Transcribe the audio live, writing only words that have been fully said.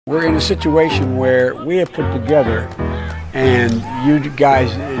We're in a situation where we have put together, and you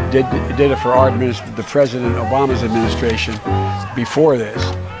guys did it for our the President Obama's administration before this.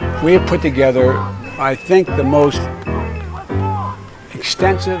 We have put together, I think, the most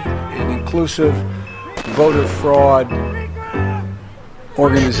extensive and inclusive voter fraud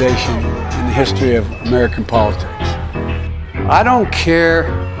organization in the history of American politics. I don't care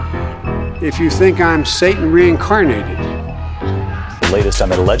if you think I'm Satan reincarnated. Latest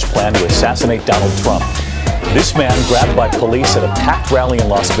on that alleged plan to assassinate Donald Trump. This man grabbed by police at a packed rally in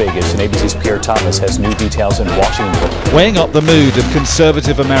Las Vegas, and ABC's Pierre Thomas has new details in Washington. Weighing up the mood of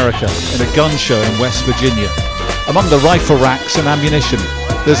conservative America in a gun show in West Virginia. Among the rifle racks and ammunition,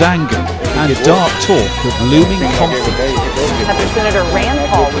 there's anger and dark talk of looming conflict. After Senator Rand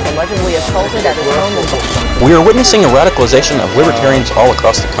Paul was allegedly assaulted at his home in Boston. We are witnessing a radicalization of libertarians all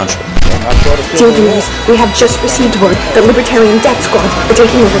across the country. Dear viewers, we have just received word that Libertarian Death Squad are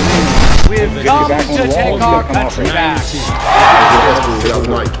taking over the land. We've come to take our country back.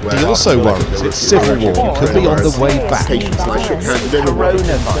 He also worries its civil war could be on the way back. Coronavirus.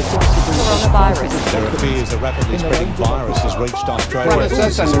 There are fears a rapidly spreading virus has reached Australia.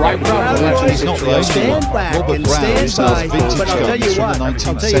 He's not the only one. Robert Brown sells vintage guns from the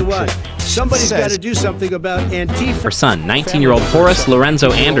 19th century. Somebody's got to do something about Antifa. Her son, 19-year-old Horace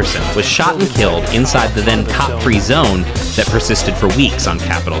Lorenzo Anderson, was shot and killed inside the then cop-free zone that persisted for weeks on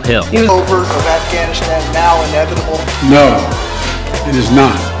Capitol Hill. Over of Afghanistan now inevitable? No, it is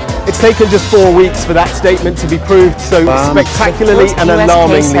not. It's taken just 4 weeks for that statement to be proved so spectacularly and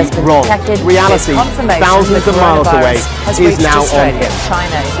alarmingly wrong. Reality, thousands of miles away, is now on here.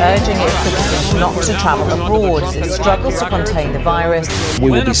 China is urging its citizens not to travel abroad as it struggles to contain the virus. We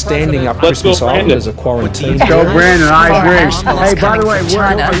will be standing up Christmas Island as a quarantine. Go Brandon, I agree. Hey, by the way,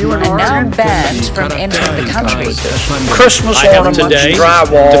 China are now banned from entering the country. Christmas ornaments,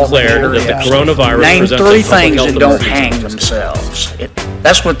 drywall. Declared that the coronavirus Name presents three a public things health that don't emergency. hang themselves.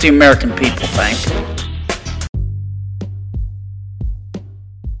 That's what the American people think.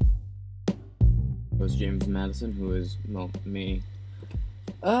 It was James Madison, who is, well, me.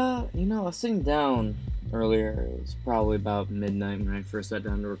 I was sitting down earlier. It was probably about midnight when I first sat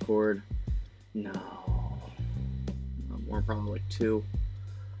down to record. No, more probably like 2.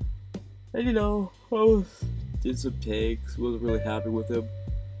 And I did some takes, wasn't really happy with them.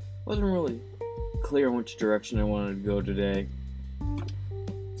 Wasn't really clear on which direction I wanted to go today.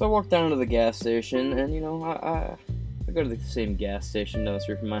 So I walked down to the gas station, and I go to the same gas station down the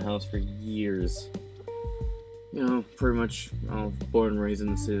street from my house for years. Pretty much I was born and raised in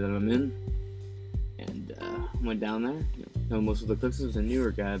the city that I'm in. And went down there. Know most of the cooks. Was a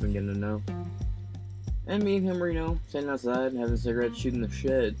newer guy I've been getting to know. And me and him were, standing outside, having cigarettes, shooting the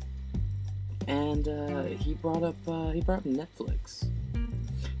shit. And he brought up Netflix.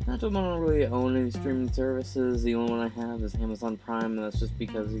 I told him I don't really own any streaming services. The only one I have is Amazon Prime, and that's just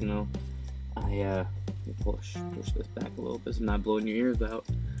because, I push this back a little bit so I'm not blowing your ears out.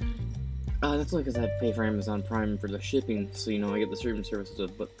 That's only because I pay for Amazon Prime for the shipping, so I get the streaming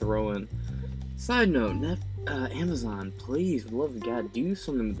services but throw in. Side note, Amazon, please, for the love of God, do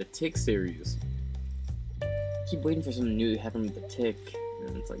something with the Tick series. I keep waiting for something new to happen with the Tick,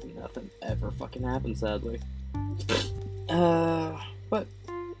 and it's like nothing ever fucking happens, sadly. But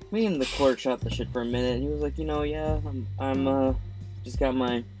me and the clerk shot the shit for a minute, and he was like, I'm just got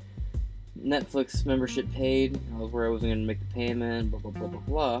my Netflix membership paid. I was where I wasn't gonna make the payment, blah blah blah blah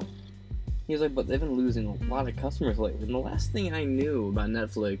blah. He was like, but they've been losing a lot of customers lately. And the last thing I knew about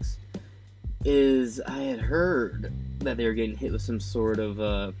Netflix is I had heard that they were getting hit with some sort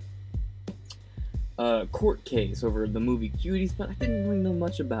of court case over the movie Cuties, but I didn't really know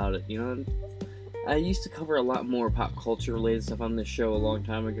much about it. I used to cover a lot more pop culture related stuff on this show a long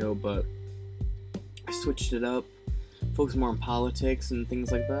time ago, but I switched it up, focused more on politics and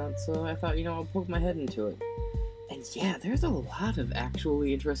things like that, so I thought, I'll poke my head into it. And yeah, there's a lot of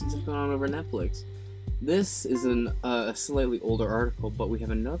actually interesting stuff going on over Netflix. This is a slightly older article, but we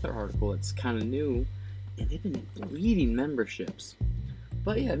have another article that's kind of new, and they've been bleeding memberships.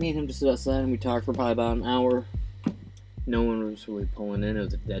 But yeah, me and him just stood outside and we talked for probably about an hour. No one was really pulling in. It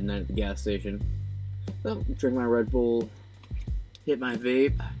was a dead night at the gas station. So, drink my Red Bull, hit my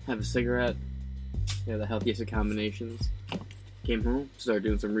vape, have a cigarette. The healthiest of combinations. Came home, started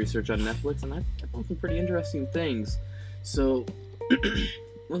doing some research on Netflix, and I found some pretty interesting things. So,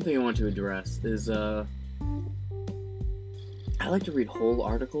 one thing I want to address is, I like to read whole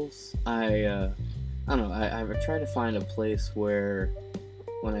articles. I don't know, I've tried to find a place where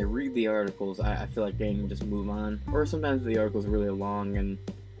when I read the articles, I feel like I can just move on. Or sometimes the article's really long and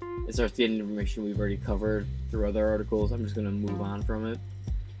it starts getting information we've already covered through other articles. I'm just going to move on from it.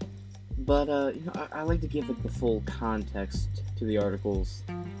 But, I like to give the full context to the articles.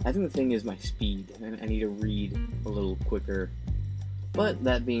 I think the thing is my speed. I need to read a little quicker. But,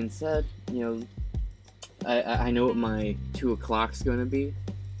 that being said, I know what my 2 o'clock's going to be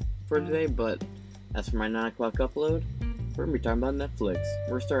for today, but as for my 9 o'clock upload, we're going to be talking about Netflix.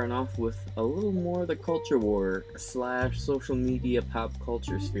 We're starting off with a little more of the culture war / social media pop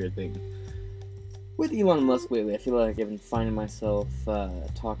culture sphere thing. With Elon Musk lately, I feel like I've been finding myself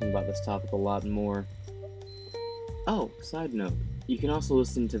talking about this topic a lot more. Oh, side note, you can also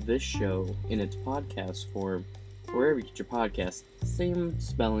listen to this show in its podcast form, wherever you get your podcasts. Same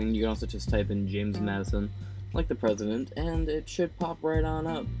spelling, you can also just type in James Madison, like the president, and it should pop right on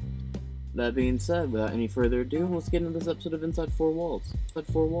up. That being said, without any further ado, let's get into this episode of Inside Four Walls.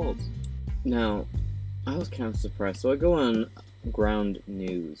 Now, I was kind of surprised, so I go on Ground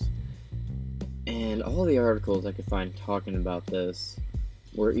News, and all the articles I could find talking about this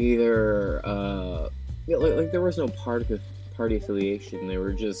were either, like there was no party affiliation. They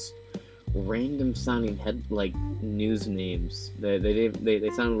were just random sounding news names. They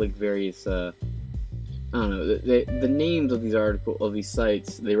sounded like various, I don't know. The names of these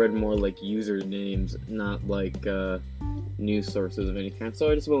sites, they read more like user names, not like news sources of any kind.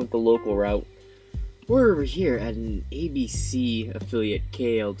 So I just went with the local route. We're over here at an ABC affiliate,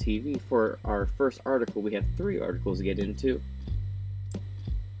 KLTV. For our first article, we have 3 articles to get into.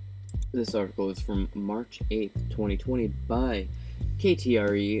 This article is from March 8th, 2020 by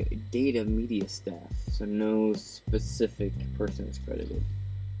KTRE Data Media Staff, so no specific person is credited.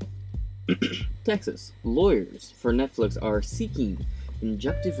 Texas. Lawyers for Netflix are seeking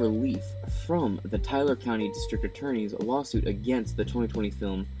injunctive relief from the Tyler County District Attorney's lawsuit against the 2020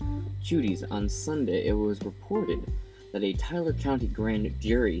 film Cuties. On Sunday, it was reported that a Tyler County grand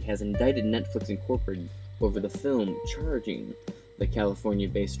jury has indicted Netflix Incorporated over the film, charging the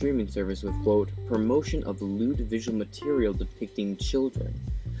California-based streaming service with, quote, promotion of lewd visual material depicting children,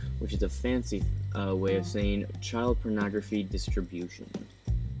 which is a fancy way of saying child pornography distribution.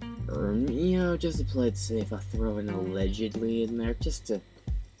 Just to play it safe, I'll throw an allegedly in there, just to,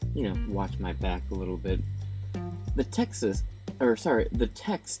 watch my back a little bit. The text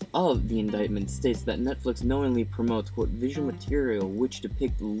of the indictment states that Netflix knowingly promotes, quote, visual material which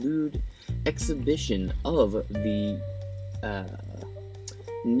depict lewd exhibition of the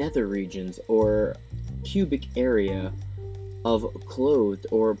nether regions or pubic area of clothed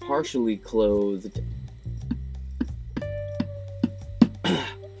or partially clothed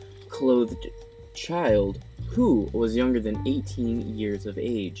child who was younger than 18 years of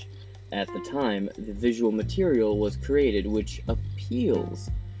age at the time the visual material was created, which appeals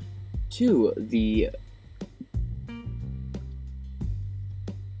to the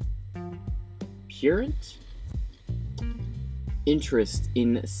purient interest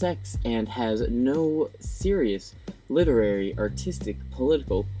in sex and has no serious literary, artistic,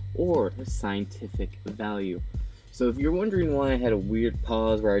 political, or scientific value. So if you're wondering why I had a weird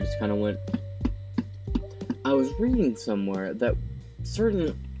pause where I just kind of went, I was reading somewhere that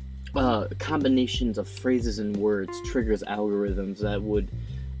certain combinations of phrases and words triggers algorithms that would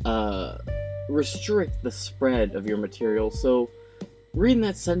restrict the spread of your material. So reading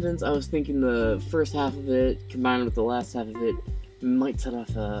that sentence, I was thinking the first half of it combined with the last half of it might set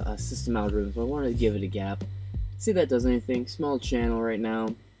off a system algorithm, so I wanted to give it a gap. See if that does anything. Small channel right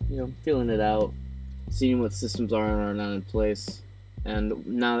now, feeling it out, seeing what systems are and are not in place. And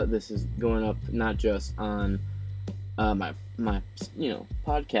now that this is going up not just on my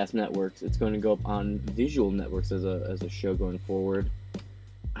podcast networks, it's going to go up on visual networks as a show going forward.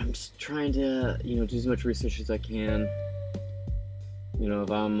 I'm just trying to do as much research as I can.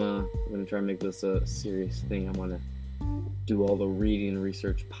 If I'm going to try and make this a serious thing, I want to do all the reading and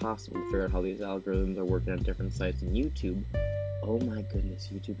research possible to figure out how these algorithms are working on different sites. And YouTube, oh my goodness,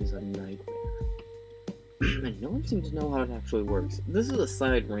 YouTube is a nightmare. And no one seems to know how it actually works. This is a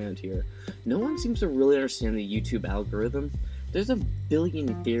side rant here. No one seems to really understand the YouTube algorithm. There's a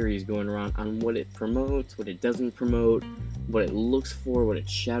billion theories going around on what it promotes, what it doesn't promote, what it looks for, what it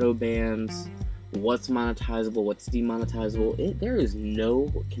shadow bans, what's monetizable, what's demonetizable. There is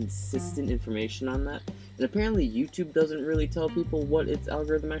no consistent information on that. And apparently YouTube doesn't really tell people what its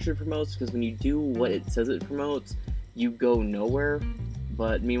algorithm actually promotes, because when you do what it says it promotes, you go nowhere.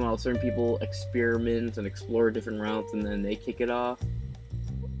 But meanwhile, certain people experiment and explore different routes, and then they kick it off.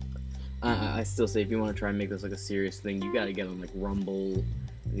 I still say, if you want to try and make this like a serious thing, you gotta get on like Rumble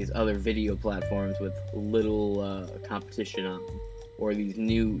and these other video platforms with little competition on them, or these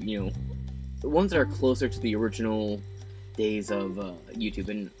new, the ones that are closer to the original days of YouTube.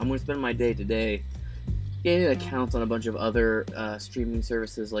 And I'm gonna spend my day today getting accounts on a bunch of other streaming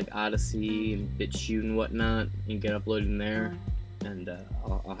services like Odyssey and BitChute and whatnot, and get uploaded there. And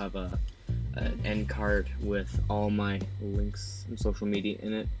I'll have an end card with all my links and social media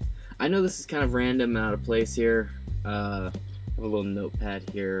in it. I know this is kind of random and out of place here. I have a little notepad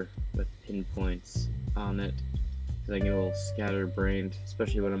here with pinpoints on it, because I get a little scatterbrained,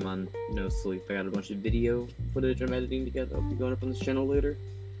 especially when I'm on no sleep. I got a bunch of video footage I'm editing together. I'll be going up on this channel later.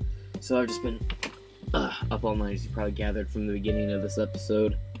 So I've just been up all night, as you probably gathered from the beginning of this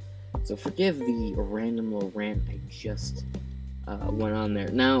episode. So forgive the random little rant I just went on there.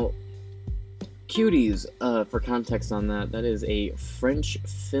 Now, Cuties, for context on that, that is a French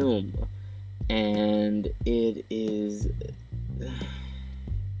film, and it is...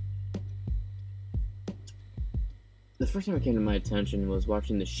 The first time it came to my attention was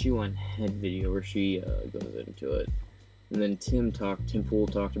watching the Shoe on Head video where she goes into it. And then Tim Pool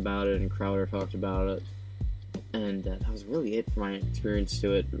talked about it, and Crowder talked about it. And that was really it for my experience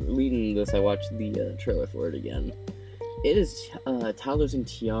to it. Leading this, I watched the trailer for it again. It is Toddlers and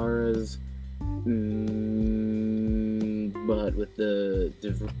Tiaras, but with the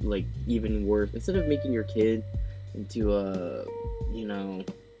like even worse. Instead of making your kid into a, you know,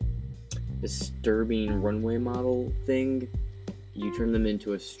 disturbing runway model thing, you turn them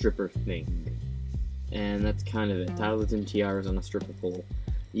into a stripper thing. And that's kind of it. Toddlers and Tiaras on a stripper pole.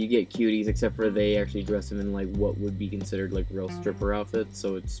 You get Cuties, except for they actually dress them in like what would be considered like real stripper outfits,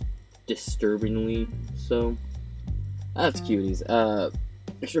 so it's disturbingly so. That's Cuties.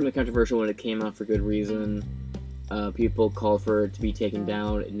 Extremely controversial when it came out for good reason. People called for it to be taken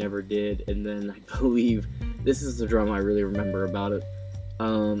down. It never did. And then I believe this is the drama I really remember about it.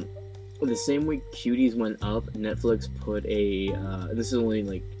 The same week Cuties went up, Netflix put a. This is only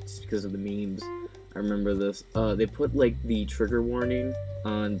like just because of the memes. I remember this. They put like the trigger warning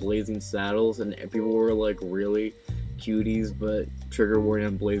on Blazing Saddles, and people were like, "Really, Cuties?" But trigger warning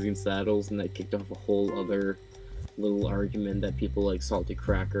on Blazing Saddles, and that kicked off a whole other little argument that people like Salty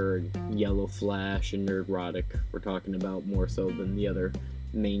Cracker and Yellow Flash and Nerdrotic were talking about more so than the other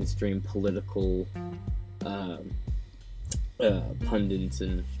mainstream political pundits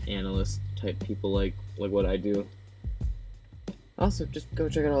and analyst type people like what I do. Also, just go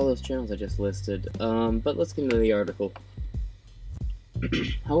check out all those channels I just listed. But let's get into the article.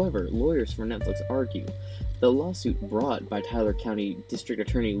 However, lawyers for Netflix argue the lawsuit brought by Tyler County District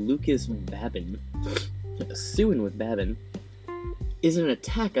Attorney Lucas Babin, suing with Babin, is an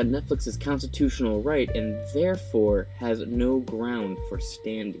attack on Netflix's constitutional right and therefore has no ground for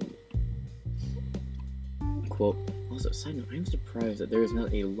standing. Quote, also, side note, I'm surprised that there is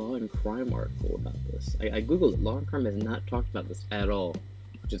not a Law and Crime article about this. I googled it. Law and Crime has not talked about this at all,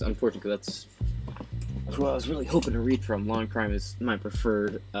 which is unfortunate because that's who I was really hoping to read from. Law and Crime is my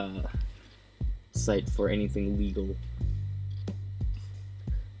preferred site for anything legal.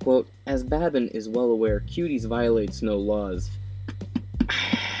 Quote, as Babin is well aware, Cuties violates no laws.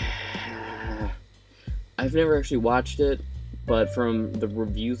 I've never actually watched it, but from the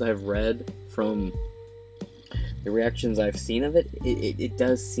reviews I've read, from the reactions I've seen of it, it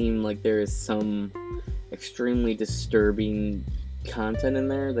does seem like there is some extremely disturbing content in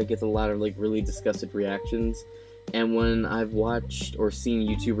there that gets a lot of like really disgusted reactions. And when I've watched or seen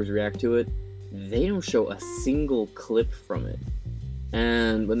YouTubers react to it, they don't show a single clip from it.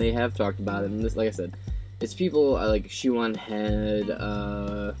 And when they have talked about it, and this, like I said, it's people like Shoe on Head.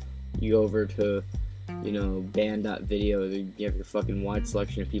 You go over to, you know, band.video, you have your fucking wide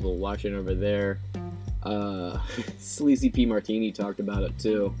selection of people watching over there. Sleazy P. Martini talked about it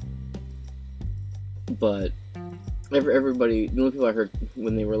too. But everybody, the only people I heard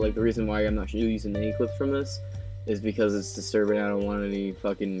when they were like, the reason why I'm not using any clips from this is because it's disturbing. I don't want any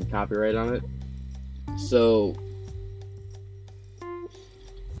fucking copyright on it. So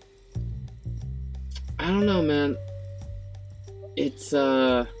I don't know, man. It's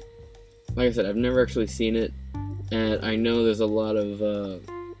like I said, I've never actually seen it, and I know there's a lot of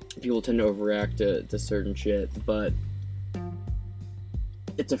people tend to overreact to certain shit, but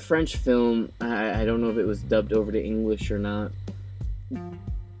it's a French film. I don't know if it was dubbed over to English or not,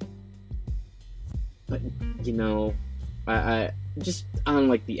 but you know, I just on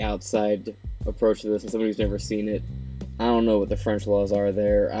like the outside approach to this, and somebody who's never seen it, I don't know what the French laws are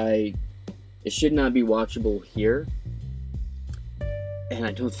there. It should not be watchable here, and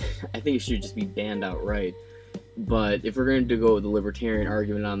I think it should just be banned outright. But if we're going to go with the libertarian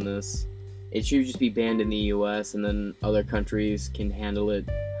argument on this, it should just be banned in the US, and then other countries can handle it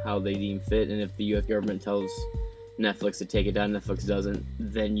how they deem fit. And if the US government tells Netflix to take it down, Netflix doesn't,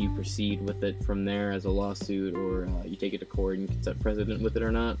 then you proceed with it from there as a lawsuit, or you take it to court and you can set precedent with it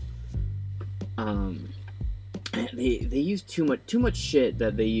or not. they use too much shit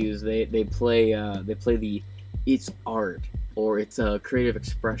that they use. They play the it's art or it's a creative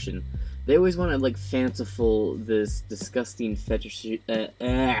expression. They always want to like fanciful this disgusting fetish.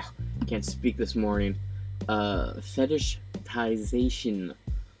 Can't speak this morning. Fetishization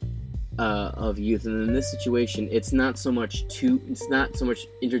of youth, and in this situation, it's not so much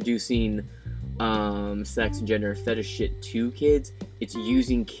introducing sex and gender fetish shit to kids. It's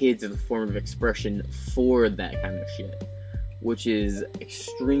using kids as a form of expression for that kind of shit, which is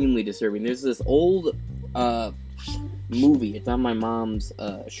extremely disturbing. There's this old movie. It's on my mom's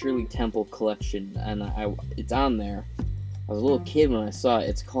Shirley Temple collection, and it's on there. I was a little kid when I saw it.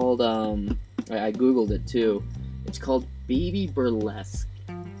 It's called I googled it too. It's called Baby Burlesque.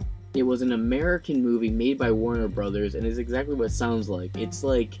 It was an American movie made by Warner Brothers, and it's exactly what it sounds like. It's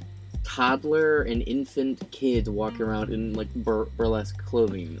like toddler and infant kids walking around in like burlesque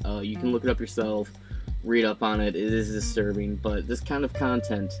clothing. You can look it up yourself, read up on it. It is disturbing, but this kind of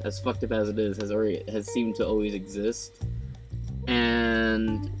content, as fucked up as it is, has seemed to always exist.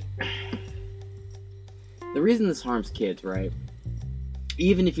 And the reason this harms kids, right?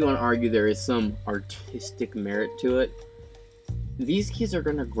 Even if you want to argue there is some artistic merit to it, these kids are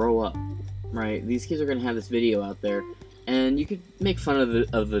gonna grow up, right? These kids are gonna have this video out there, and you could make fun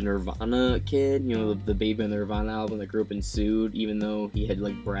of the Nirvana kid, you know, the baby on the Nirvana album that grew up and sued, even though he had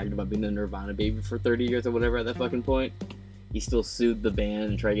like bragged about being the Nirvana baby for 30 years or whatever at that fucking point. He still sued the band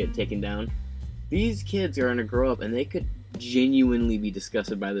and tried to get it taken down. These kids are gonna grow up, and they could genuinely be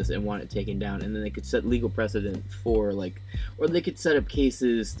disgusted by this and want it taken down, and then they could set legal precedent for like, or they could set up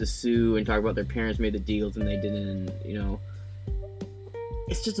cases to sue and talk about their parents made the deals and they didn't, and, you know.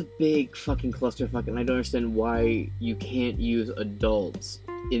 It's just a big fucking clusterfuck, and I don't understand why you can't use adults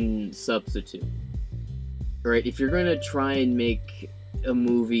in substitute. Right? If you're gonna try and make a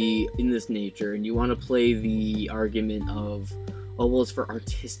movie in this nature, and you want to play the argument of, oh, well, it's for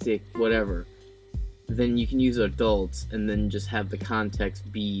artistic whatever, then you can use adults, and then just have the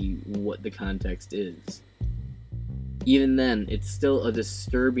context be what the context is. Even then, it's still a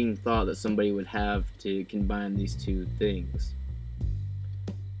disturbing thought that somebody would have to combine these two things.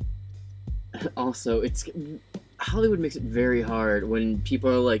 Also, Hollywood makes it very hard when people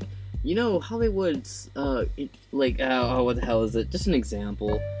are like, you know, Hollywood's, what the hell is it? Just an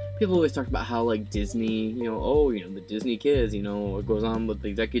example. People always talk about how, like, Disney, you know, oh, you know, the Disney kids, you know, what goes on with the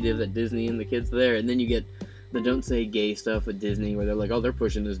executives at Disney and the kids there, and then you get the don't say gay stuff at Disney where they're like, oh, they're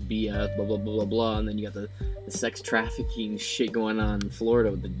pushing this BS, blah, blah, blah, blah, blah, and then you got the sex trafficking shit going on in Florida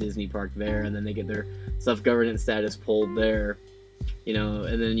with the Disney park there, and then they get their self-governance status pulled there. You know,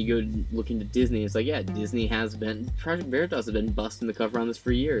 and then you go look into Disney, it's like, yeah, Disney has been, Project Veritas has been busting the cover on this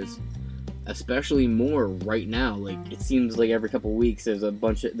for years. Especially more right now. Like, it seems like every couple weeks there's a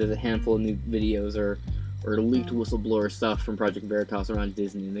handful of new videos or leaked whistleblower stuff from Project Veritas around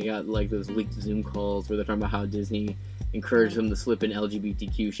Disney. And they got, like, those leaked Zoom calls where they're talking about how Disney encouraged them to slip in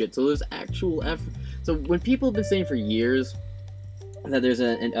LGBTQ shit. So there's actual effort. So when people have been saying for years that there's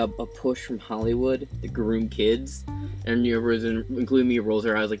a push from Hollywood to groom kids, and including me, rolls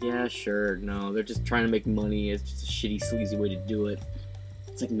her eyes like, yeah, sure, no, they're just trying to make money. It's just a shitty, sleazy way to do it.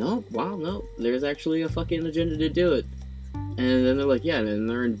 It's like, no, wow, no, there's actually a fucking agenda to do it. And then they're like, yeah, and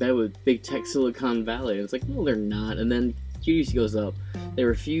they're in bed with big tech Silicon Valley. And it's like, no, they're not. And then Cuties goes up. They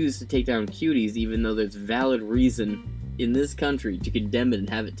refuse to take down Cuties, even though there's valid reason in this country to condemn it and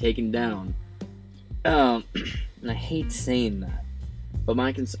have it taken down. And I hate saying that. But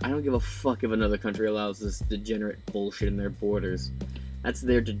I don't give a fuck if another country allows this degenerate bullshit in their borders. That's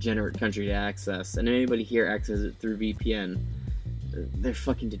their degenerate country to access. And anybody here accesses it through VPN. They're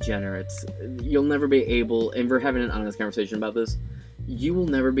fucking degenerates. You'll never be able, and we're having an honest conversation about this, you will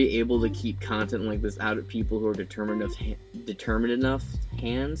never be able to keep content like this out of people who are determined enough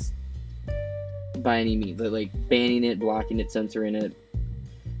hands by any means. They're like banning it, blocking it, censoring it.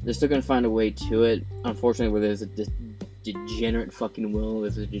 They're still gonna find a way to it. Unfortunately, where there's a degenerate fucking will,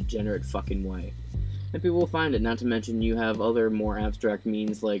 there's a degenerate fucking way. And people will find it. Not to mention you have other more abstract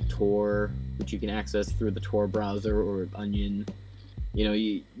means like Tor, which you can access through the Tor browser or Onion. You know,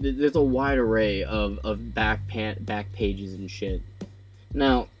 there's a wide array of back pages and shit.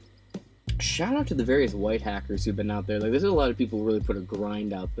 Now, shout out to the various white hackers who've been out there. Like, there's a lot of people who really put a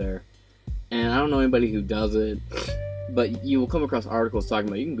grind out there. And I don't know anybody who does it, but you will come across articles talking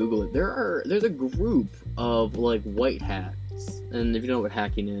about it. You can Google it. There's a group of, like, white hats. And if you know what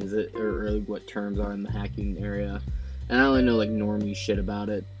hacking is, or what terms are in the hacking area, and I only know, like, normie shit about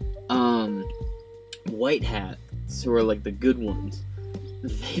it, white hats, who are, like, the good ones,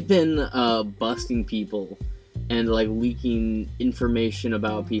 they've been busting people and like leaking information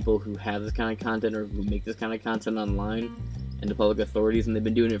about people who have this kind of content or who make this kind of content online and to public authorities, and they've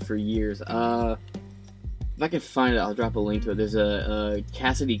been doing it for years. If I can find it, I'll drop a link to it. There's a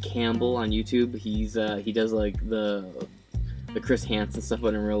Cassidy Campbell on YouTube. He does like the Chris Hansen stuff,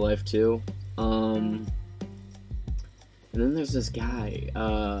 but in real life too. And then there's this guy.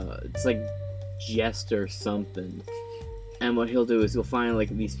 It's like Jest or something. And what he'll do is he'll find like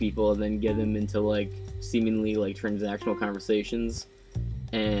these people and then get them into like seemingly like transactional conversations,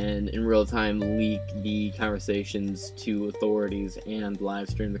 and in real time leak the conversations to authorities and live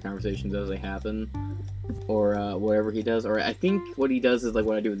stream the conversations as they happen, or whatever he does. Or I think what he does is like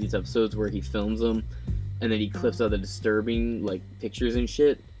what I do with these episodes, where he films them and then he clips out the disturbing like pictures and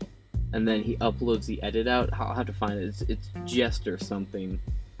shit, and then he uploads the edit out. I'll have to find it. It's Jest or something.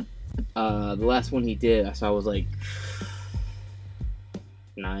 The last one he did I saw was like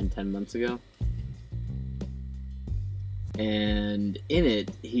 9-10 months ago, and in it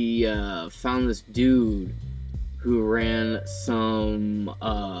he found this dude who ran some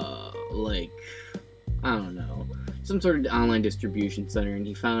like, I don't know, some sort of online distribution center, and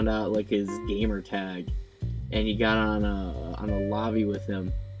he found out like his gamer tag, and he got on a lobby with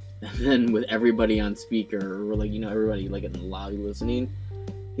him, and then with everybody on speaker, or like, you know, everybody like in the lobby listening,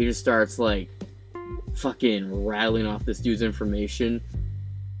 he just starts like fucking rattling off this dude's information.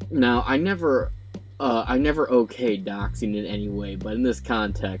 Now, I never okayed doxing in any way, but in this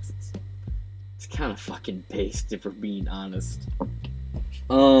context, it's kind of fucking based, if we're being honest.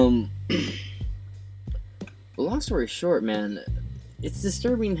 Long story short, man, it's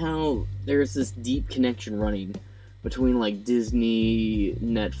disturbing how there's this deep connection running between, like, Disney,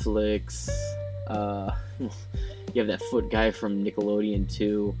 Netflix, you have that Foot guy from Nickelodeon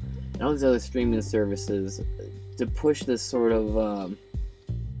too, and all these other streaming services to push this sort of,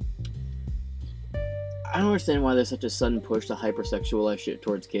 I don't understand why there's such a sudden push to hypersexualize shit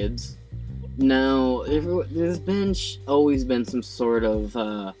towards kids. Now, there's been always been some sort of,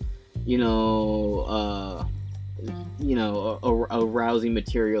 arousing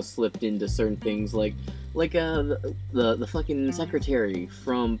material slipped into certain things, like the fucking secretary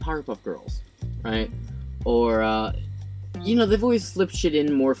from Powerpuff Girls, right? Or they've always slipped shit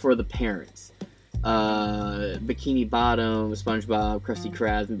in more for the parents. Bikini Bottom, SpongeBob, Krusty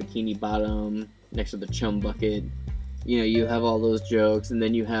Krabs, and Bikini Bottom next to the chum bucket. You know, you have all those jokes, and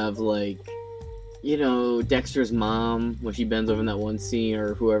then you have, like, you know, Dexter's mom, when she bends over in that one scene,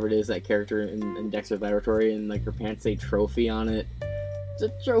 or whoever it is, that character in Dexter's laboratory, and, like, her pants say trophy on it. It's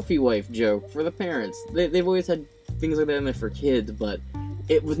a trophy wife joke for the parents. They've always had things like that in there for kids, but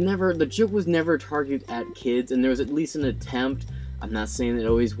the joke was never targeted at kids, and there was at least an attempt. I'm not saying it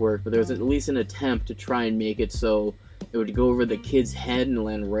always worked, but there was at least an attempt to try and make it so it would go over the kid's head and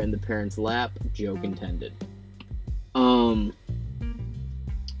land right in the parent's lap. Joke intended.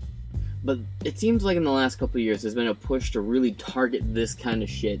 But it seems like in the last couple of years there's been a push to really target this kind of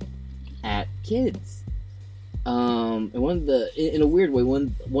shit at kids. And in a weird way,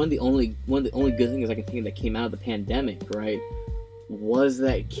 one of the only good things I can think of that came out of the pandemic, right, was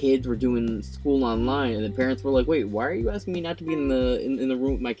that kids were doing school online, and the parents were like, "Wait, why are you asking me not to be in the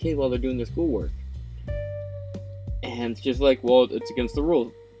room with my kid while they're doing their schoolwork?" And it's just like, well, it's against the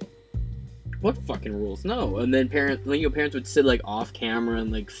rules. What fucking rules? No. And then parents would sit like off camera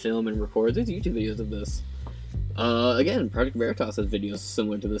and like film and record. There's YouTube videos of this. Again, Project Veritas has videos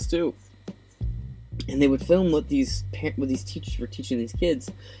similar to this too. And they would film what these teachers were teaching these kids.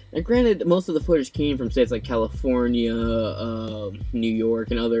 And granted, most of the footage came from states like California, New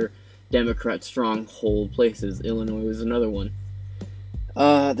York, and other Democrat stronghold places. Illinois was another one.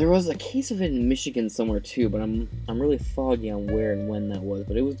 There was a case of it in Michigan somewhere too, but I'm really foggy on where and when that was.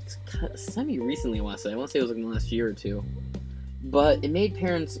 But it was semi-recently, I want to say. I want to say it was like in the last year or two. But it made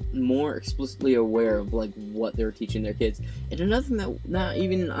parents more explicitly aware of like what they were teaching their kids. And another thing that not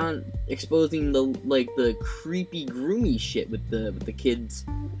even on exposing the creepy, groomy shit with the kids.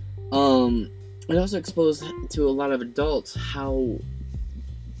 It also exposed to a lot of adults how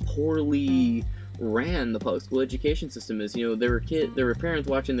poorly ran the public school education system is. You know, there were parents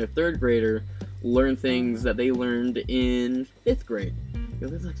watching their third grader learn things that they learned in 5th grade. You know,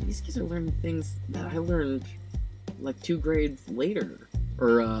 they're like, these kids are learning things that I learned like 2 grades later.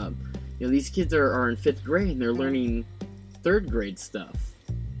 Or, these kids are in 5th grade and they're learning 3rd grade stuff.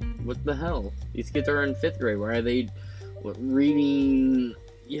 What the hell? These kids are in 5th grade. Why are they reading,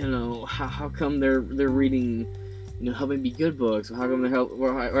 how come they're reading, Help Me Be Good books? How come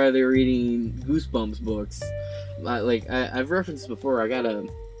why are they reading Goosebumps books? I've referenced this before. I got a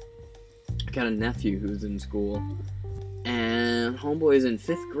nephew who's in school, and homeboy is in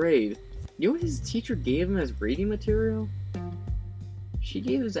 5th grade, You know what his teacher gave him as reading material? She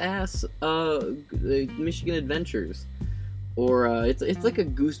gave his ass the Michigan Adventures, or it's like a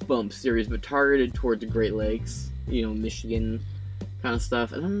Goosebumps series, but targeted towards the Great Lakes, you know, Michigan kind of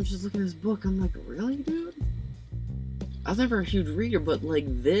stuff. And I'm just looking at this book, I'm like, really, dude? I was never a huge reader, but like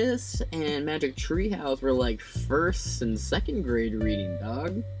this and Magic Treehouse were like first and second grade reading,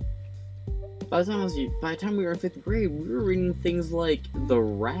 dog. By the time we were in 5th grade, we were reading things like The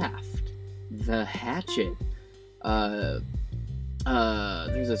Raft, The Hatchet. There's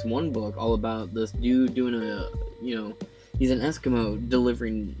this one book all about this dude doing he's an Eskimo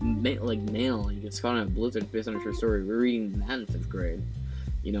delivering mail. He gets caught in a blizzard based on a true story. We were reading that in 5th grade.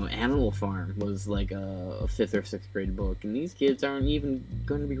 You know, Animal Farm was like a 5th or 6th grade book, and these kids aren't even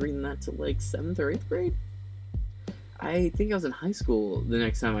going to be reading that till like 7th or 8th grade. I think I was in high school the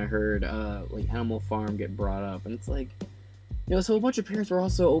next time I heard Animal Farm get brought up, and it's like, you know, so a bunch of parents were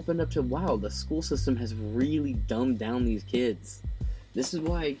also opened up to, wow, the school system has really dumbed down these kids. This is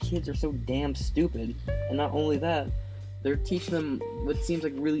why kids are so damn stupid, and not only that, they're teaching them what seems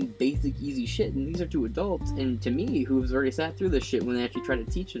like really basic, easy shit, and these are two adults, and to me, who's already sat through this shit when they actually try to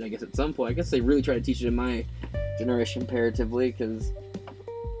teach it, I guess at some point, I guess they really try to teach it in my generation comparatively, because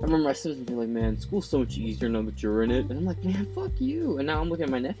I remember my sister being like, man, school's so much easier now that you're in it. And I'm like, man, fuck you. And now I'm looking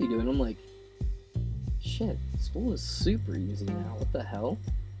at my nephew doing it, and I'm like, shit, school is super easy now. What the hell?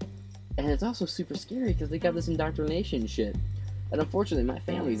 And it's also super scary because they got this indoctrination shit. And unfortunately, my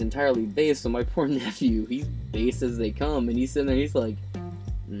family's entirely based on my poor nephew. He's based as they come, and he's sitting there, he's like,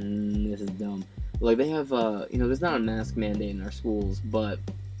 this is dumb. Like, they have, there's not a mask mandate in our schools, but,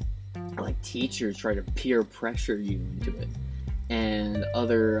 like, teachers try to peer pressure you into it. And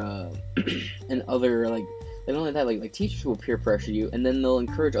other, not only that, like teachers will peer pressure you, and then they'll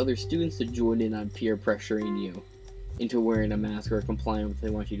encourage other students to join in on peer pressuring you into wearing a mask or complying with what they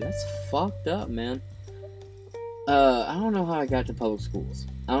want you to do. That's fucked up, man. I don't know how I got to public schools.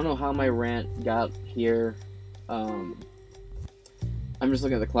 I don't know how my rant got here. I'm just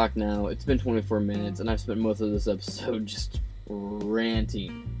looking at the clock now. It's been 24 minutes, and I've spent most of this episode just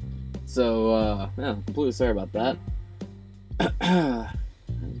ranting. So, yeah, completely sorry about that.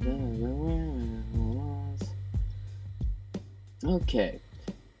 Okay.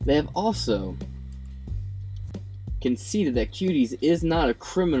 They have also conceded that Cuties is not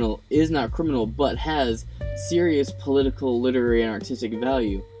criminal, but has serious political, literary, and artistic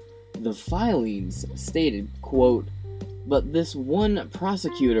value. The filings stated, quote, but this one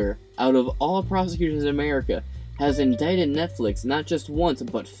prosecutor, out of all prosecutors in America, has indicted Netflix not just once,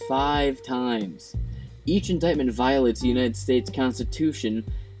 but 5 times. Each indictment violates the United States Constitution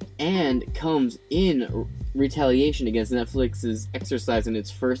and comes in retaliation against Netflix's exercising its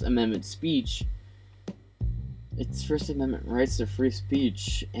First Amendment speech, its First Amendment rights to free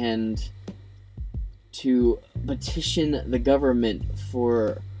speech, and to petition the government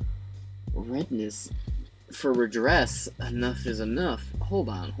for redress. Enough is enough. Hold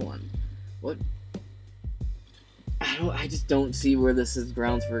on. What? I just don't see where this is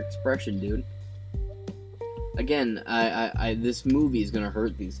grounds for expression, dude. Again, this movie is gonna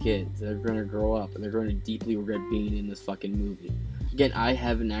hurt these kids. They're gonna grow up, and they're gonna deeply regret being in this fucking movie. Again, I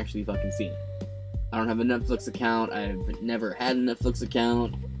haven't actually fucking seen it. I don't have a Netflix account. I've never had a Netflix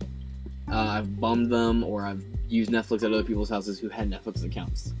account. I've bummed them, or I've used Netflix at other people's houses who had Netflix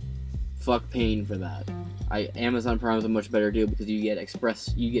accounts. Fuck paying for that. Amazon Prime is a much better deal because you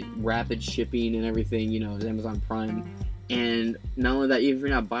get rapid shipping and everything, you know, it's Amazon Prime. And not only that, even if you're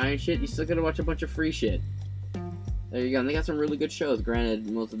not buying shit, you still gotta watch a bunch of free shit. There you go, and they got some really good shows. Granted,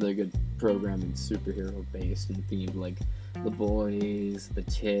 most of their good programming is superhero based and themed, like The Boys, The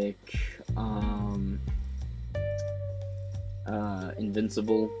Tick,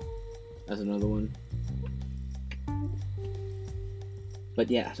 Invincible. That's another one. But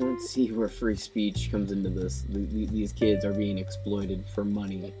yeah, I don't see where free speech comes into this. These kids are being exploited for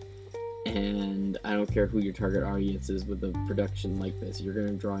money, and I don't care who your target audience is with a production like this. You're going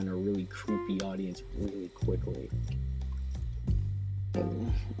to draw in a really creepy audience really quickly. But,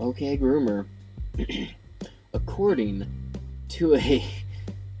 okay, groomer. According to a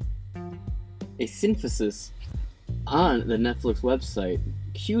synthesis on the Netflix website,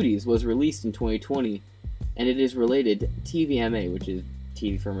 Cuties was released in 2020, and it is related TVMA, which is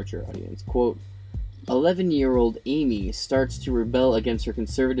TV for a mature audience. Quote, 11-year-old Amy starts to rebel against her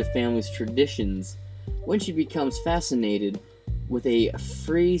conservative family's traditions when she becomes fascinated with a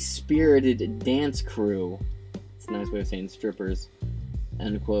free-spirited dance crew. It's a nice way of saying strippers.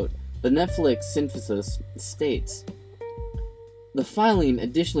 End quote. The Netflix synthesis states, The filing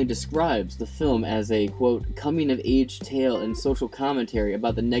additionally describes the film as a, quote, coming-of-age tale and social commentary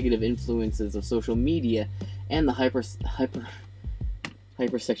about the negative influences of social media and the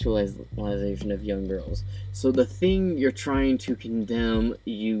hypersexualization of young girls. So the thing you're trying to condemn,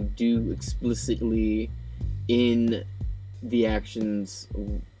 you do explicitly in the actions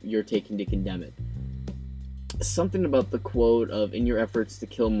you're taking to condemn it. Something about the quote of, in your efforts to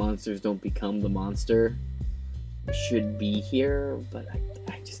kill monsters, don't become the monster, should be here, but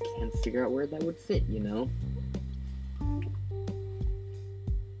I just can't figure out where that would fit, you know?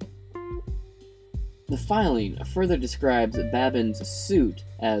 The filing further describes Babin's suit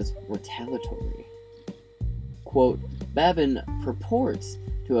as retaliatory. Quote, Babin purports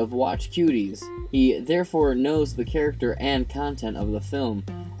to have watched Cuties. He therefore knows the character and content of the film.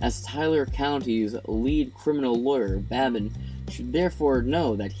 As Tyler County's lead criminal lawyer, Babin should therefore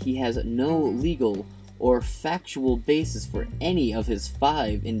know that he has no legal or factual basis for any of his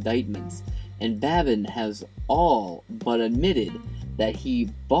 5 indictments, and Babin has all but admitted that he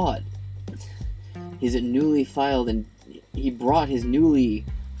brought his newly filed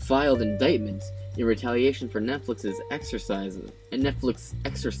indictments in retaliation for Netflix's exercising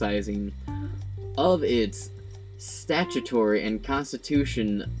of its statutory and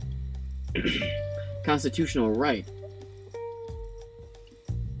constitutional right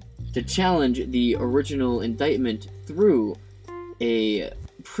to challenge the original indictment through a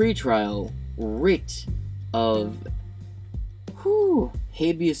pretrial writ of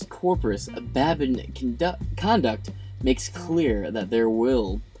habeas corpus. Babin conduct makes clear that there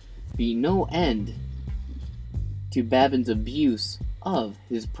will be no end to Babin's abuse of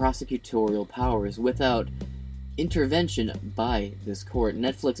his prosecutorial powers without intervention by this court.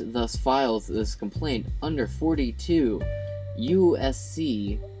 Netflix thus files this complaint under 42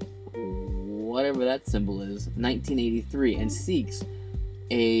 USC, whatever that symbol is, 1983, and seeks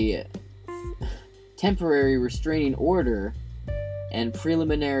a temporary restraining order and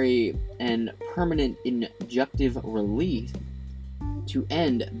preliminary and permanent injunctive relief to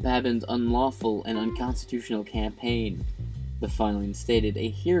end Babin's unlawful and unconstitutional campaign. The filing stated a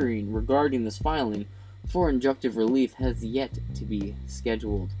hearing regarding this filing for injunctive relief has yet to be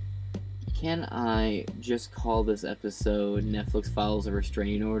scheduled. Can I just call this episode Netflix files a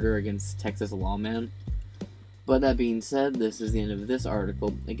restraining order against Texas lawman? But that being said, this is the end of this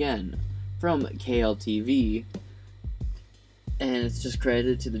article, again, from KLTV, and it's just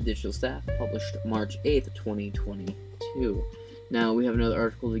credited to the digital staff, published March 8th, 2022. Now, we have another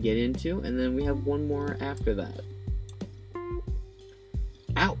article to get into, and then we have one more after that.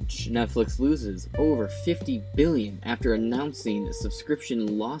 Ouch! Netflix loses over $50 billion after announcing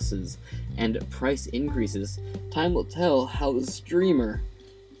subscription losses and price increases. Time will tell how the streamer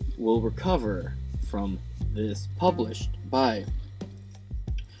will recover from this. Published by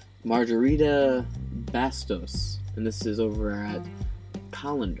Margarita Bastos, and this is over at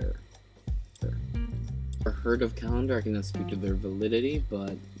Calendar. I've heard of Calendar, I cannot speak to their validity,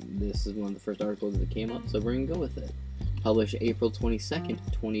 but this is one of the first articles that came up, so we're going to go with it. Published April 22nd,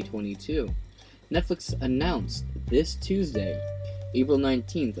 2022. Netflix announced this Tuesday, April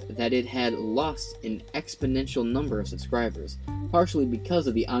 19th, that it had lost an exponential number of subscribers, partially because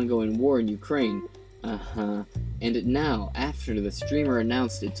of the ongoing war in Ukraine. And now, after the streamer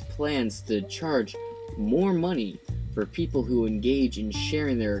announced its plans to charge more money for people who engage in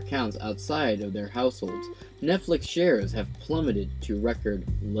sharing their accounts outside of their households, Netflix shares have plummeted to record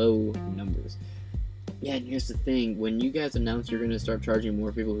low numbers. Yeah, and here's the thing, when you guys announce you're going to start charging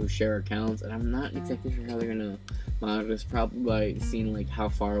more people who share accounts, and I'm not exactly sure how they're going to monitor this, probably by seeing like how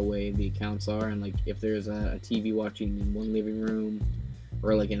far away the accounts are, and like if there's a TV watching in one living room,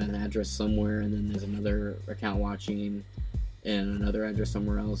 or like in an address somewhere, and then there's another account watching in another address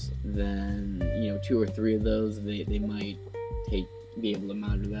somewhere else, then, you know, 2 or 3 of those, they might be able to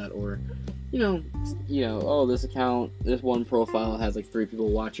monitor that, or, you know, oh, this account, this one profile has like 3 people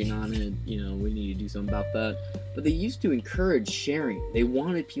watching on it, you know, we need to do something about that. But they used to encourage sharing. They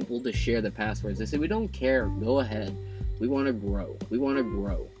wanted people to share the passwords. They said, we don't care, go ahead. We want to grow. We want to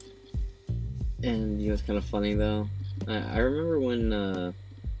grow. And, you know, it's kind of funny, though. I remember when, I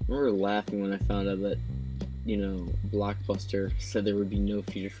remember laughing when I found out that, you know, Blockbuster said there would be no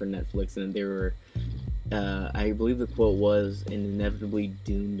future for Netflix, and they were, I believe the quote was, an inevitably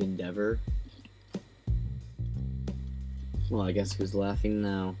doomed endeavor. Well, I guess who's laughing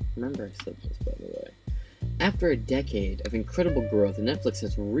now? Remember I said this, by the way. After a decade of incredible growth, Netflix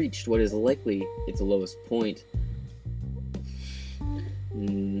has reached what is likely its lowest point.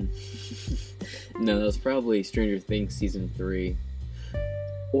 No, that was probably Stranger Things Season 3.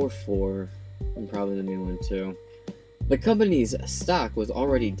 Or 4. And probably the new one, too. The company's stock was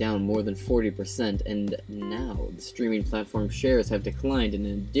already down more than 40%, and now the streaming platform shares have declined an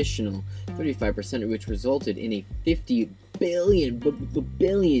additional 35%, which resulted in a $50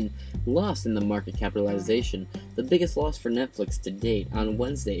 billion loss in the market capitalization, the biggest loss for Netflix to date. On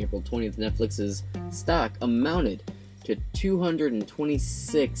Wednesday, April 20th, Netflix's stock amounted to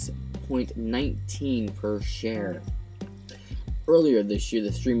 $226.19 per share. Earlier this year,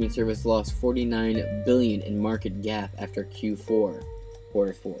 the streaming service lost $49 billion in market gap after quarter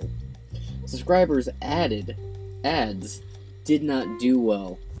four. Subscribers ads did not do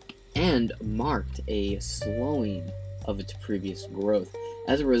well and marked a slowing of its previous growth.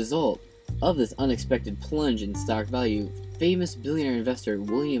 As a result of this unexpected plunge in stock value, famous billionaire investor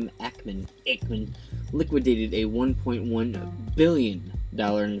William Ackman liquidated a $1.1 billion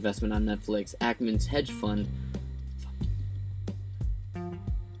investment on Netflix. Ackman's hedge fund,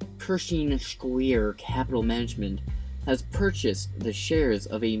 Pershing Square Capital Management, has purchased the shares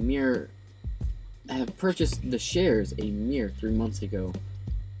a mere 3 months ago.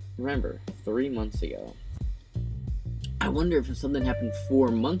 Remember, 3 months ago. I wonder if something happened 4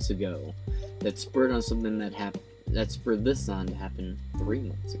 months ago that spurred on something that spurred this on to happen 3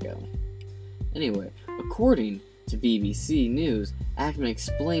 months ago. Anyway, according to BBC News, Ackman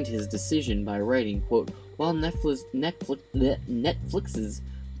explained his decision by writing, quote, "While Netflix's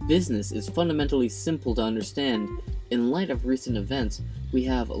business is fundamentally simple to understand, in light of recent events, we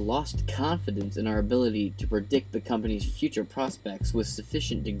have lost confidence in our ability to predict the company's future prospects with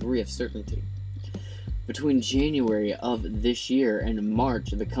sufficient degree of certainty. Between January of this year and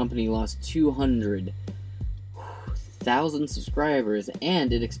March, the company lost 200,000 subscribers,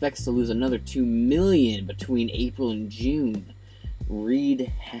 and it expects to lose another 2 million between April and June."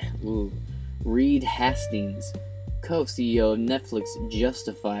 Reed Hastings, co-CEO of Netflix,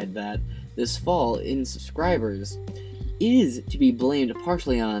 justified that this fall in subscribers is to be blamed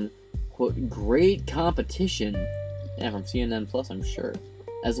partially on, quote, "great competition," from CNN Plus, I'm sure,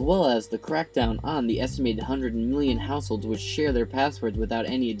 as well as the crackdown on the estimated 100 million households which share their passwords without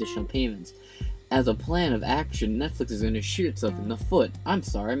any additional payments. As a plan of action, Netflix is going to shoot itself in the foot. I'm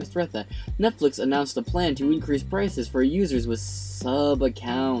sorry, I misread that. Netflix announced a plan to increase prices for users with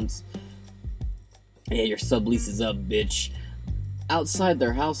sub-accounts. Yeah, your sublease is up, bitch. Outside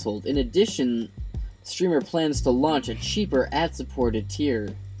their household. In addition, streamer plans to launch a cheaper ad-supported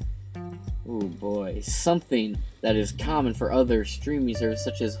tier. Oh boy, something that is common for other streaming services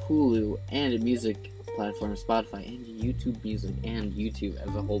such as Hulu and music platform Spotify and YouTube Music and YouTube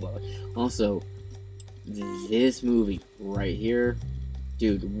as a whole. Also, this movie right here,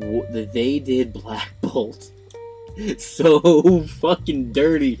 dude, they did Black Bolt. So fucking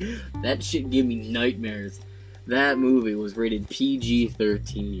dirty. That shit gave me nightmares. That movie was rated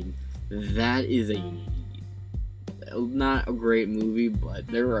PG-13. That is not a great movie,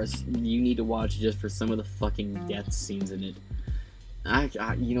 but you need to watch just for some of the fucking death scenes in it. I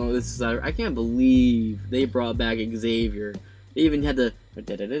can't believe they brought back Xavier. They even had the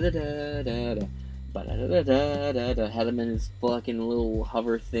had him in his fucking little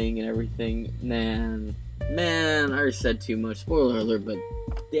hover thing and everything. Man, I already said too much. Spoiler alert, but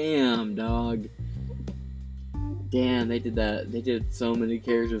damn, dog. Damn, they did that. They did so many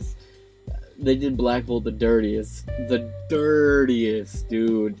characters. They did Black Bolt the dirtiest. The dirtiest,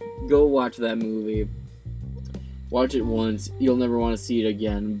 dude. Go watch that movie. Watch it once. You'll never want to see it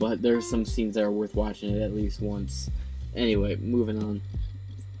again, but there are some scenes that are worth watching it at least once. Anyway, moving on.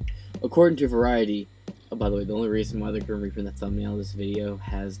 According to Variety, oh, by the way, the only reason why they're going to reprint the thumbnail of this video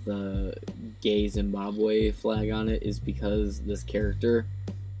has the gay Zimbabwe flag on it is because this character,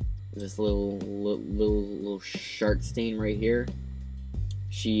 this little shark stain right here,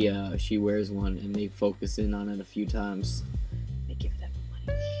 she wears one, and they focus in on it a few times. They give them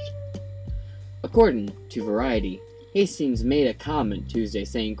money. According to Variety, Hastings made a comment Tuesday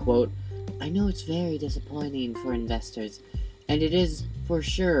saying, quote, "I know it's very disappointing for investors, and it is for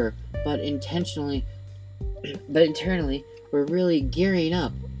sure, but internally, we're really gearing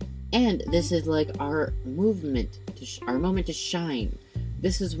up, and this is like our moment to shine.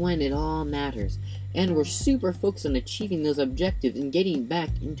 This is when it all matters, and we're super focused on achieving those objectives and getting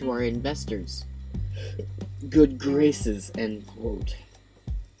back into our investors' good graces," end quote.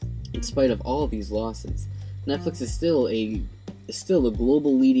 In spite of all these losses, Netflix is still a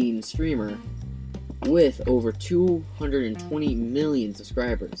global leading streamer with over 220 million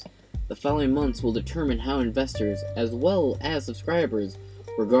subscribers. The following months will determine how investors, as well as subscribers,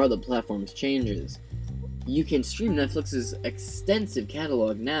 regard the platform's changes. You can stream Netflix's extensive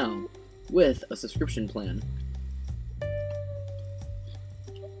catalog now with a subscription plan.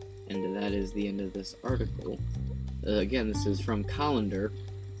 And that is the end of this article. Again, this is from Colander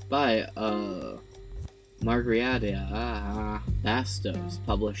by Margarita Bastos,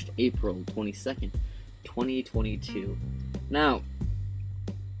 published April 22nd, 2022. Now,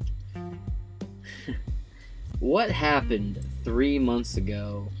 what happened 3 months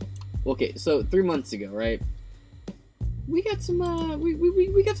ago? Okay, so 3 months ago, right? We got some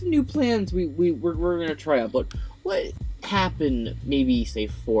we got some new plans we're gonna try out, but what happened maybe say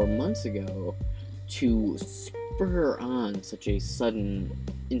 4 months ago to spur on such a sudden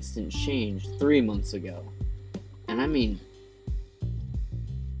instant change 3 months ago? And I mean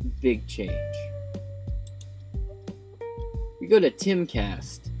big change. We go to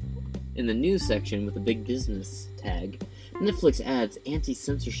Timcast in the news section with a big business tag. Netflix adds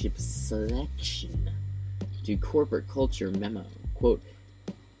anti-censorship selection to corporate culture memo. Quote,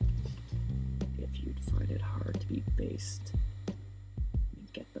 if you'd find it hard to be based,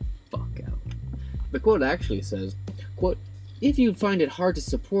 get the fuck out. The quote actually says, quote, if you find it hard to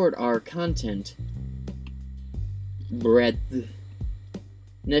support our content breadth,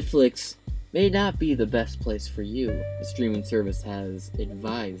 Netflix may not be the best place for you, the streaming service has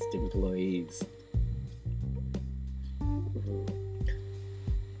advised employees.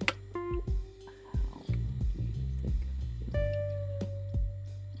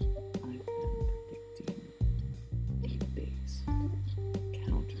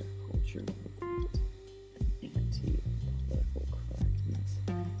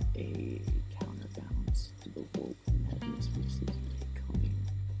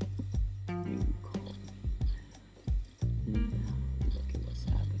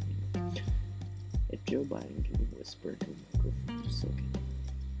 Joe Biden can whisper into a microphone, so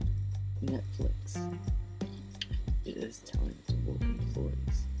can Netflix. It is telling its woke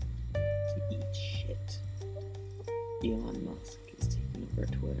employees to eat shit. Elon Musk is taking over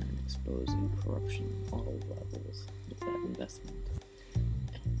Twitter and exposing corruption on all levels with that investment.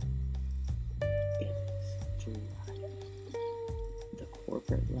 And it is driving the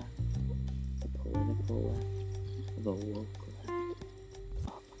corporate left, the political left, the woke left.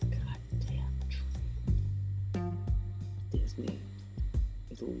 Disney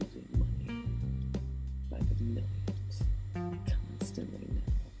is losing money by the millions constantly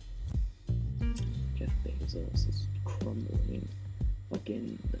now. Jeff Bezos is crumbling.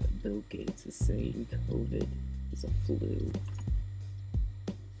 Fucking Bill Gates is saying COVID is a flu.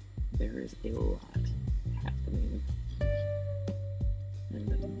 There is a lot happening. And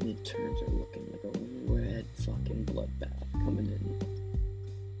the midterms are looking like a red fucking bloodbath coming in.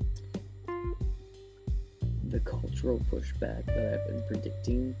 The cultural pushback that I've been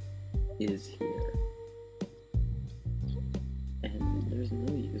predicting is here. And there's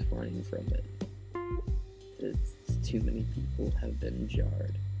no use running from it. It's too many people have been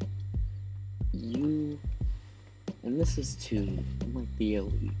jarred. And this is to, like, the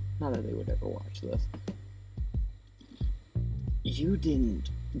elite. Not that they would ever watch this. You didn't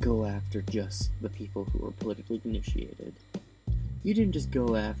go after just the people who were politically initiated. You didn't just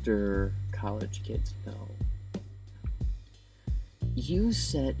go after college kids, no. You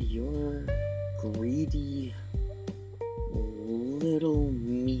set your greedy little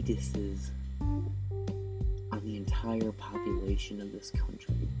meatuses on the entire population of this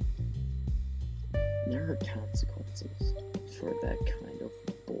country. There are consequences for that kind of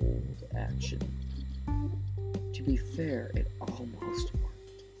bold action. To be fair, it almost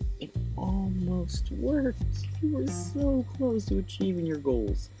worked. It almost worked. You were so close to achieving your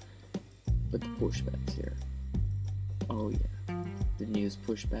goals. But the pushback's here. Oh yeah. The news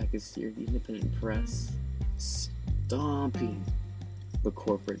pushback is here. The independent press stomping the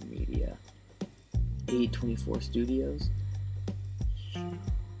corporate media. A24 Studios.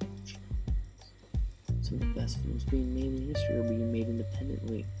 Some of the best films being made in history are being made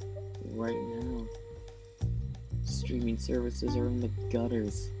independently right now. Streaming services are in the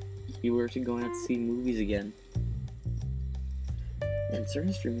gutters. People are actually going out to see movies again. And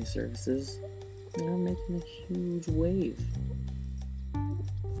certain streaming services are making a huge wave.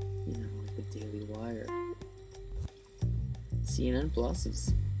 Like the Daily Wire. CNN Plus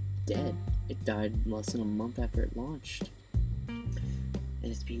is dead. It died less than a month after it launched. And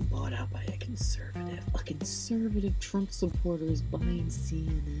it's being bought out by a conservative. A conservative Trump supporter is buying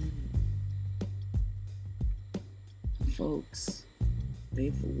CNN. Folks,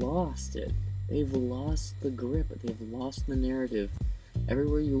 they've lost it. They've lost the grip. They've lost the narrative.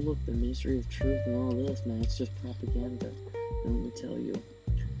 Everywhere you look, the Ministry of Truth and all this, man, it's just propaganda. And let me tell you,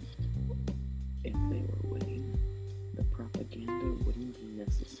 if they were winning, the propaganda wouldn't be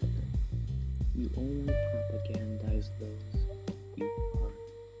necessary. You only propagandize those you are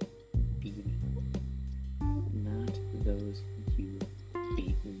beating, not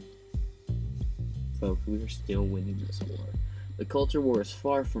folks, we are still winning this war. The culture war is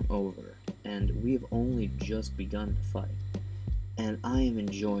far from over, and we have only just begun to fight. And I am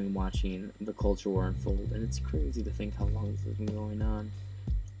enjoying watching the culture war unfold, and it's crazy to think how long this has been going on.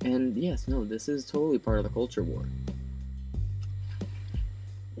 And yes, no, this is totally part of the culture war.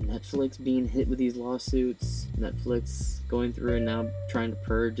 Netflix being hit with these lawsuits, Netflix going through and now trying to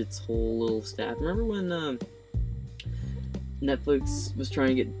purge its whole little staff. Remember when Netflix was trying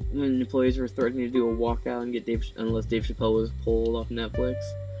to get, when employees were threatening to do a walkout and get unless Dave Chappelle was pulled off Netflix?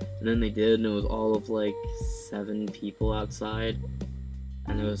 And then they did, and it was all of like 7 people outside,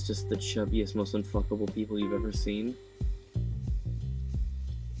 and it was just the chubbiest, most unfuckable people you've ever seen.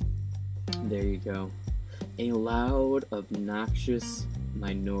 There you go. A loud, obnoxious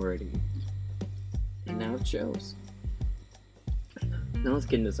minority. And now it shows. Now let's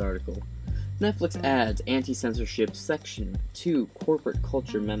get into this article. Netflix adds anti-censorship section to corporate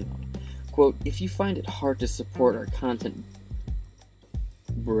culture memo. Quote, if you find it hard to support our content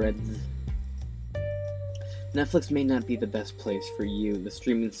breadth, Netflix may not be the best place for you, the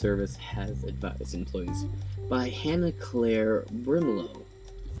streaming service has advised employees. By Hannah Claire Brimlow,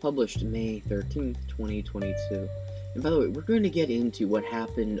 published May 13th, 2022. And by the way, we're going to get into what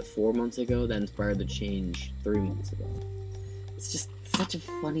happened 4 months ago that inspired the change 3 months ago. It's just such a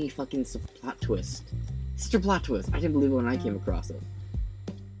funny fucking plot twist. Such a plot twist. I didn't believe it when I came across it.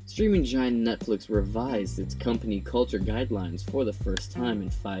 Streaming giant Netflix revised its company culture guidelines for the first time in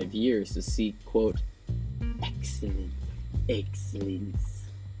 5 years to seek, quote, excellence.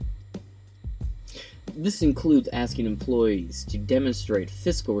 This includes asking employees to demonstrate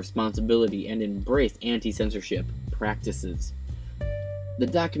fiscal responsibility and embrace anti-censorship practices. The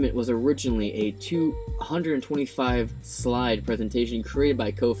document was originally a 225-slide presentation created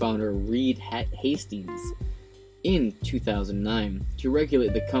by co-founder Reed Hastings in 2009 to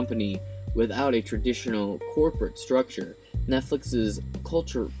regulate the company without a traditional corporate structure. Netflix's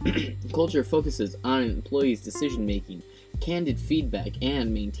culture focuses on employees' decision-making, candid feedback,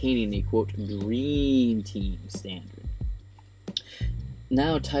 and maintaining a, quote, dream team standard.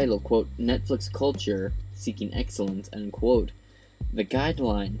 Now titled, quote, Netflix Culture Seeking Excellence, end quote, the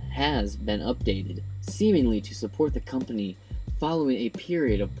guideline has been updated, seemingly to support the company following a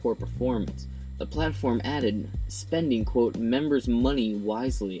period of poor performance. The platform added spending, quote, members' money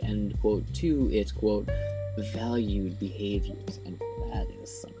wisely, end quote, to its, quote, valued behaviors, end quote. That is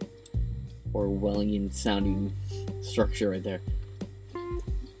some Orwellian sounding structure right there.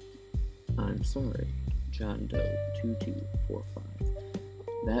 I'm sorry, John Doe 2245.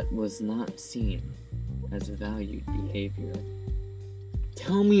 That was not seen as valued behavior.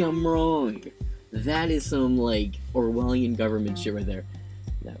 Tell me I'm wrong. That is some, like, Orwellian government shit right there.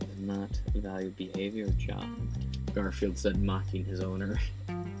 That was not valued behavior, John, Garfield said, mocking his owner.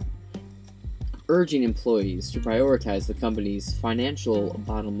 Urging employees to prioritize the company's financial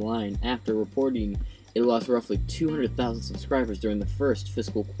bottom line after reporting it lost roughly 200,000 subscribers during the first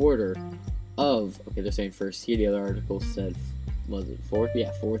fiscal quarter of, okay, they're saying first here, the other article said, was it fourth?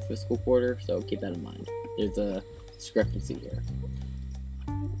 Yeah, fourth fiscal quarter, so keep that in mind. There's a discrepancy here.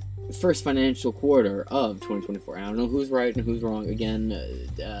 First financial quarter of 2024. I don't know who's right and who's wrong. Again,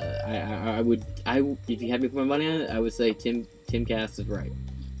 I would, if you had me put my money on it, I would say Tim Cass is right.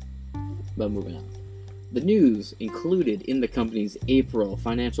 But moving on. The news included in the company's April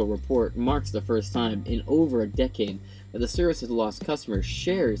financial report marks the first time in over a decade that the service has lost customers.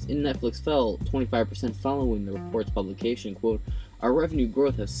 Shares in Netflix fell 25% following the report's publication. Quote, our revenue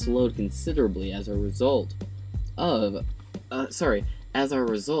growth has slowed considerably as a result of, as our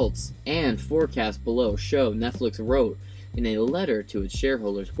results and forecasts below show, Netflix wrote in a letter to its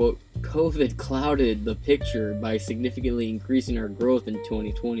shareholders, quote, COVID clouded the picture by significantly increasing our growth in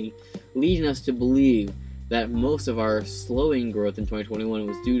 2020, leading us to believe that most of our slowing growth in 2021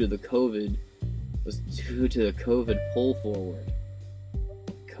 was due to the COVID pull forward.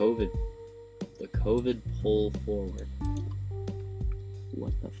 The COVID pull forward.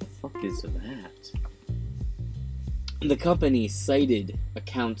 What the fuck is that? The company cited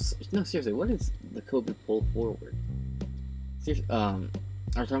accounts. No, seriously, what is the COVID pull forward? Seriously, are we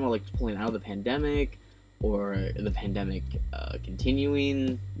talking about like pulling out of the pandemic, or the pandemic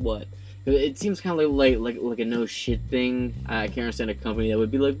continuing? What? It seems kind of like a no shit thing. I can't understand a company that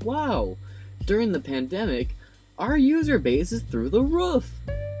would be like, wow, during the pandemic, our user base is through the roof.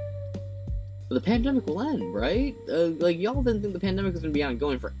 But the pandemic will end, right? Like y'all didn't think the pandemic was gonna be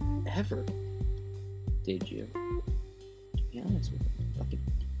ongoing forever, did you? Be honest with me. Fucking,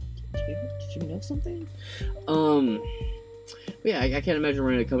 did you know something? Yeah, I can't imagine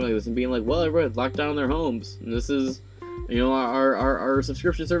running a company like this and being like, well, everybody's locked down in their homes, and this is, you know, our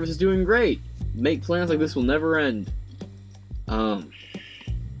subscription service is doing great. make plans like this will never end.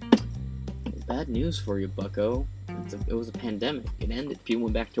 Bad news for you, bucko. It was a pandemic. It ended. People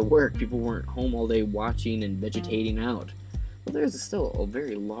went back to work. People weren't home all day watching and vegetating out. But there's still a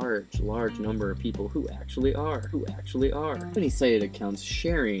very large number of people who actually are. Many cited accounts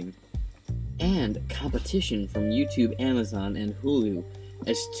sharing and competition from YouTube, Amazon, and Hulu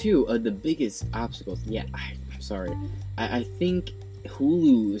as two of the biggest obstacles. Yeah, I'm sorry. I think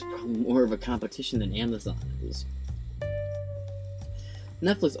Hulu is probably more of a competition than Amazon is.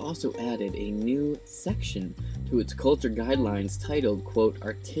 Netflix also added a new section to its culture guidelines titled, quote,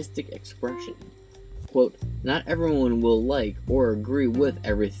 artistic expression. Quote, not everyone will like or agree with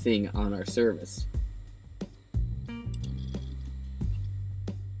everything on our service.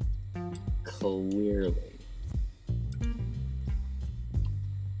 Clearly.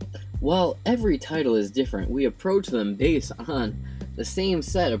 While every title is different, we approach them based on the same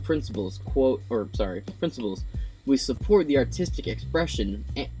set of principles, principles. We support the artistic expression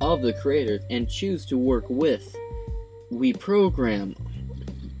of the creators and choose to work with. We program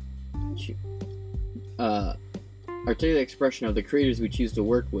artistic expression of the creators we choose to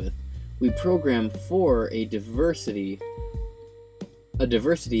work with. We program for a diversity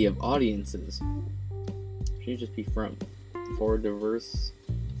of audiences. Should it just be for diverse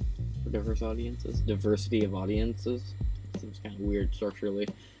audiences? Diversity of audiences? Seems kind of weird structurally.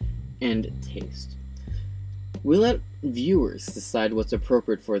 And taste. We let viewers decide what's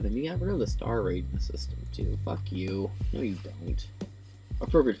appropriate for them. You got rid of the star rating system, too. Fuck you. No, you don't.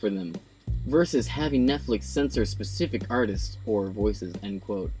 Appropriate for them. Versus having Netflix censor specific artists or voices, end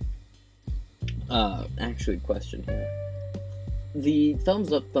quote. Actually, question here. The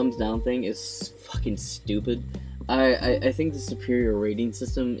thumbs up, thumbs down thing is fucking stupid. I think the superior rating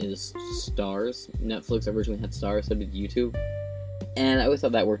system is stars. Netflix originally had stars, so did YouTube. And I always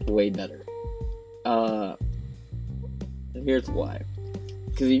thought that worked way better. Here's why.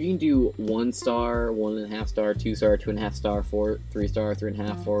 Because if you can do 1 star, 1.5 star, 2 star, 2.5 star, 4, 3 star,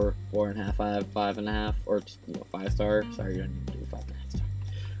 3.5, 4, 4.5, 5, 5.5, or 5 star. Sorry, you don't need to do 5.5 star.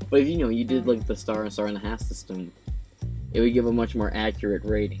 But if you did like the star and star and a half system, it would give a much more accurate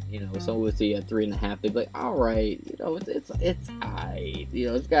rating. So with the 3.5, they'd be like, all right, it's alright.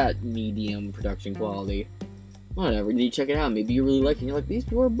 It's got medium production quality. Whatever, you check it out. Maybe you really like it. You're like, these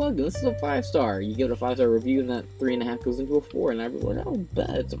people are bugging. This is a 5 star. You give it a 5 star review, and that 3.5 goes into a 4. And everyone's like, oh, bet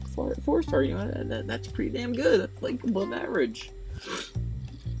it's a 4 star. That's pretty damn good. That's like above average.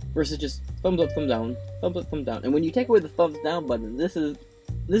 Versus just thumbs up, thumb down, thumbs up, thumb down. And when you take away the thumbs down button, this is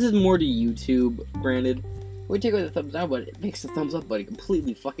more to YouTube, granted. When you take away the thumbs down button, it makes the thumbs up button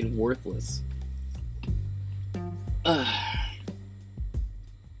completely fucking worthless.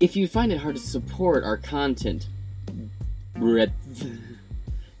 If you find it hard to support our content,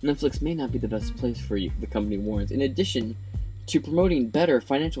 Netflix may not be the best place for you, the company warns. In addition to promoting better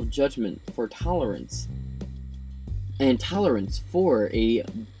financial judgment for tolerance for a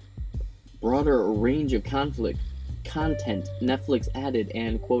broader range of content, Netflix added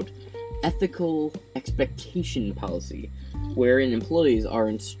an, quote, ethical expectation policy, wherein employees are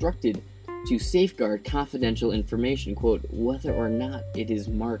instructed to safeguard confidential information, quote, whether or not it is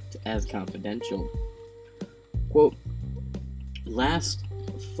marked as confidential. Quote, last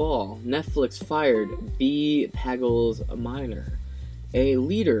fall, Netflix fired B. Pagels Minor, a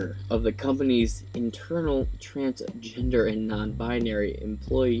leader of the company's internal transgender and non-binary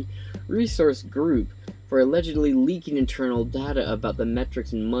employee resource group, for allegedly leaking internal data about the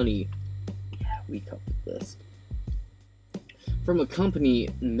metrics and money. Yeah, we covered this. From a company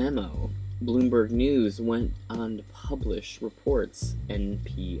memo, Bloomberg News went on to publish reports.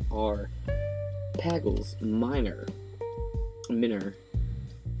 NPR. Pagels Minor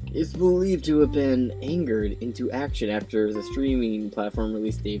is believed to have been angered into action after the streaming platform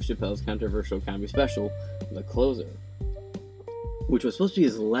released Dave Chappelle's controversial comedy special, The Closer, which was supposed to be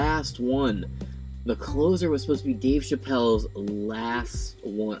his last one. The Closer was supposed to be Dave Chappelle's last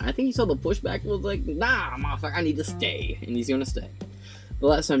one. I think he saw the pushback and was like, nah, motherfucker, I need to stay. And he's gonna stay. The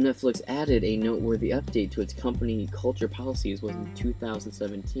last time Netflix added a noteworthy update to its company culture policies was in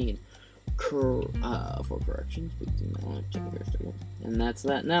 2017. For corrections, and that's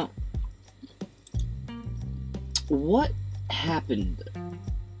that. Now, what happened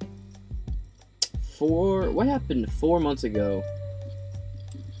 4 months ago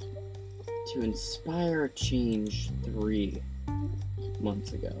to inspire change 3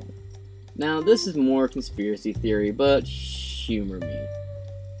 months ago? Now, this is more conspiracy theory, but humor me.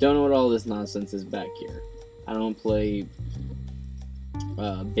 Don't know what all this nonsense is back here. I don't play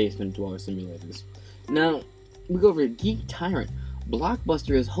basement dweller simulators. Now, we go over to Geek Tyrant.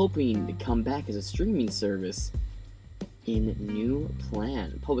 Blockbuster is hoping to come back as a streaming service in new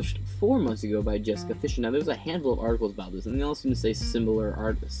plan, published 4 months ago by Jessica Fisher. Now, there's a handful of articles about this, and they all seem to say similar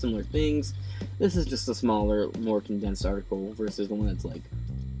things. This is just a smaller, more condensed article versus the one that's, like,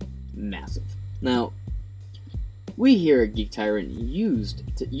 massive. Now, we here at Geek Tyrant used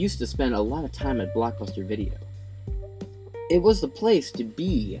to spend a lot of time at Blockbuster Video. It was the place to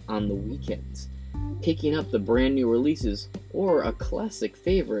be on the weekends, picking up the brand new releases or a classic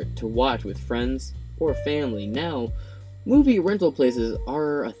favorite to watch with friends or family. Now, movie rental places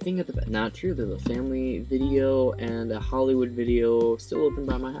are a thing of the past. Not true. There's a Family Video and a Hollywood Video still open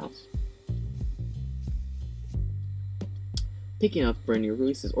by my house. Picking up brand new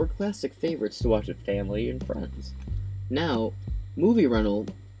releases or classic favorites to watch with family and friends. Now, movie rental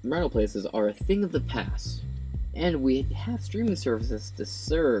places are a thing of the past, and we have streaming services to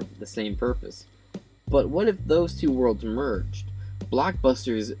serve the same purpose. But what if those two worlds merged?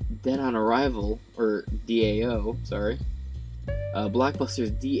 Blockbuster's Dead on Arrival, or DAO,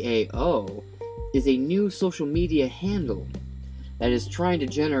 Blockbuster's DAO is a new social media handle that is trying to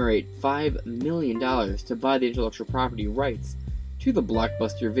generate $5 million to buy the intellectual property rights to the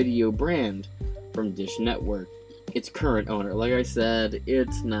Blockbuster Video brand from Dish Network, its current owner. Like I said,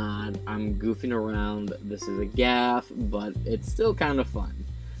 it's not. I'm goofing around. This is a gaffe, but it's still kind of fun.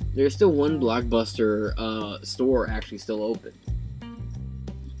 There's still one Blockbuster store actually still open.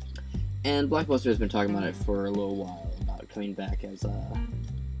 And Blockbuster has been talking about it for a little while, about coming back as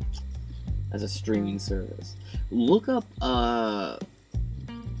a streaming service. Look up,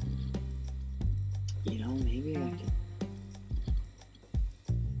 maybe I can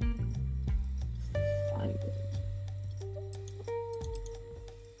find it.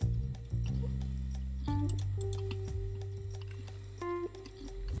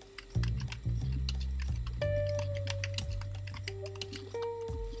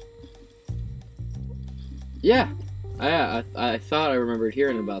 Yeah, I thought I remembered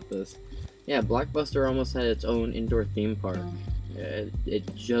hearing about this. Yeah, Blockbuster almost had its own indoor theme park.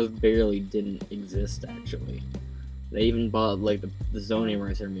 It just barely didn't exist, actually. They even bought, like, the zoning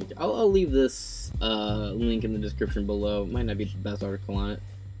rights. I'll leave this link in the description below. Might not be the best article on it.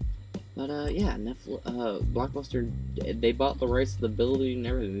 But, yeah, Blockbuster, they bought the rights to the building and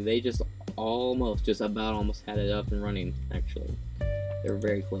everything. They just almost had it up and running, actually. They were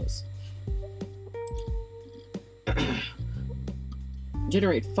very close.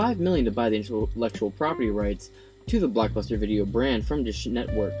 Generate $5 million to buy the intellectual property rights to the Blockbuster Video brand from Dish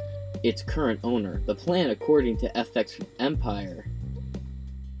Network, its current owner. The plan, according to FX Empire,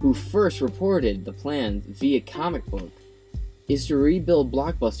 who first reported the plan via comic book, is to rebuild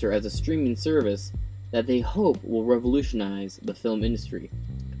Blockbuster as a streaming service that they hope will revolutionize the film industry.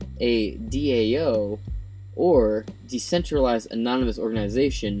 A DAO, or Decentralized Anonymous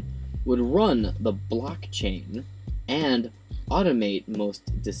Organization, would run the blockchain and automate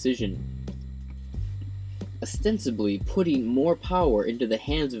most decision, ostensibly putting more power into the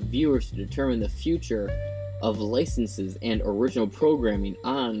hands of viewers to determine the future of licenses and original programming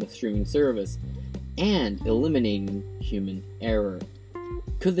on the streaming service, and eliminating human error.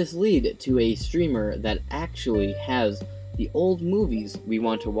 Could this lead to a streamer that actually has the old movies we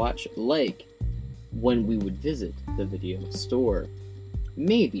want to watch, like when we would visit the video store?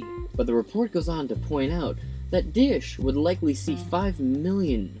 Maybe, but the report goes on to point out that Dish would likely see $5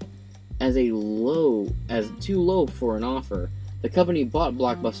 million as too low for an offer. The company bought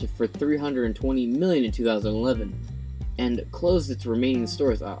Blockbuster for $320 million in 2011 and closed its remaining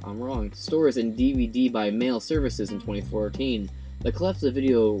stores and DVD by mail services in 2014. The collapse of the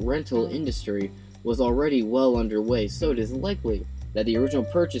video rental industry was already well underway, so it is likely that the original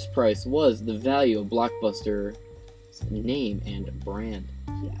purchase price was the value of Blockbuster's name and brand.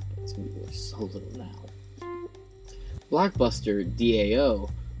 Yeah, but it's going to be worth so little now. Blockbuster DAO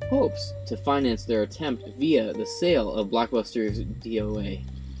hopes to finance their attempt via the sale of Blockbuster's DOA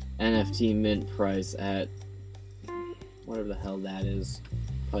NFT mint price at whatever the hell that is,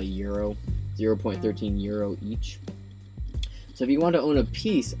 probably euro, 0.13 euro each. So if you want to own a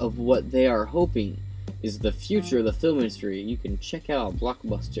piece of what they are hoping is the future of the film industry, you can check out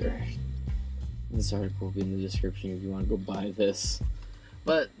Blockbuster. This article will be in the description if you want to go buy this.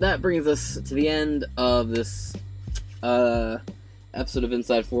 But that brings us to the end of this episode of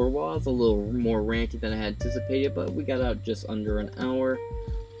Inside 4 Walls. It's a little more ranty than I had anticipated, but we got out just under an hour.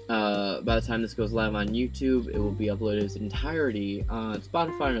 By the time this goes live on YouTube, it will be uploaded in its entirety on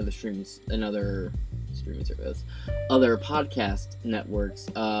Spotify and other streaming service, other podcast networks.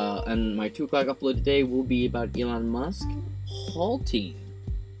 And my 2 o'clock upload today will be about Elon Musk halting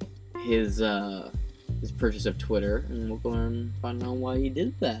his his purchase of Twitter, and we'll go and find out why he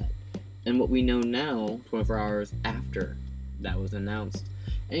did that. And what we know now, 24 hours after that was announced.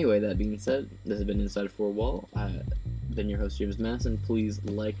 Anyway, that being said, this has been Inside Four Wall. I've been your host, James Masson. Please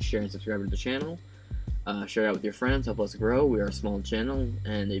like, share, and subscribe to the channel. Share it out with your friends, help us grow. We are a small channel,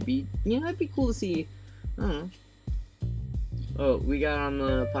 and it'd be cool to see, I don't know. Oh, we got on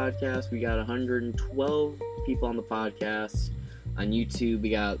the podcast, we got 112 people on the podcast. On YouTube, we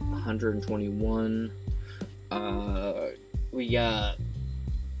got 121. We got,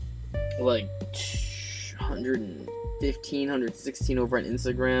 like, 115, 116 over on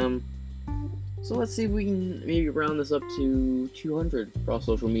Instagram. So let's see if we can maybe round this up to 200 across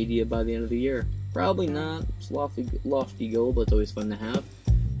social media by the end of the year. Probably not. It's a lofty goal, but it's always fun to have.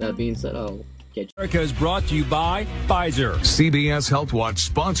 That being said, I'll catch you. America is brought to you by Pfizer. CBS Health Watch,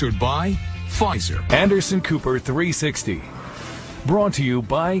 sponsored by Pfizer. Anderson Cooper 360. Brought to you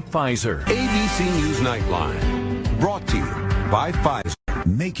by Pfizer. ABC News Nightline. Brought to you by Pfizer.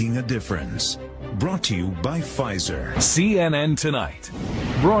 Making a difference. Brought to you by Pfizer. CNN Tonight.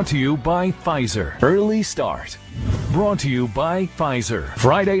 Brought to you by Pfizer. Early Start. Brought to you by Pfizer.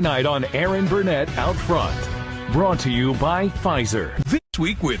 Friday night on Aaron Burnett Out Front. Brought to you by Pfizer. This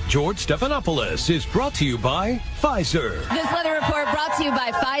Week with George Stephanopoulos is brought to you by Pfizer. This weather report brought to you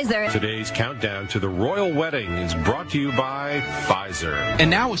by Pfizer. Today's countdown to the royal wedding is brought to you by Pfizer. And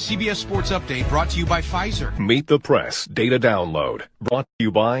now a CBS Sports Update brought to you by Pfizer. Meet the Press Data Download brought to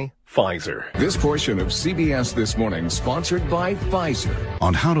you by Pfizer. This portion of CBS This Morning sponsored by Pfizer.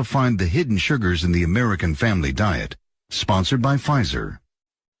 On how to find the hidden sugars in the American family diet, sponsored by Pfizer.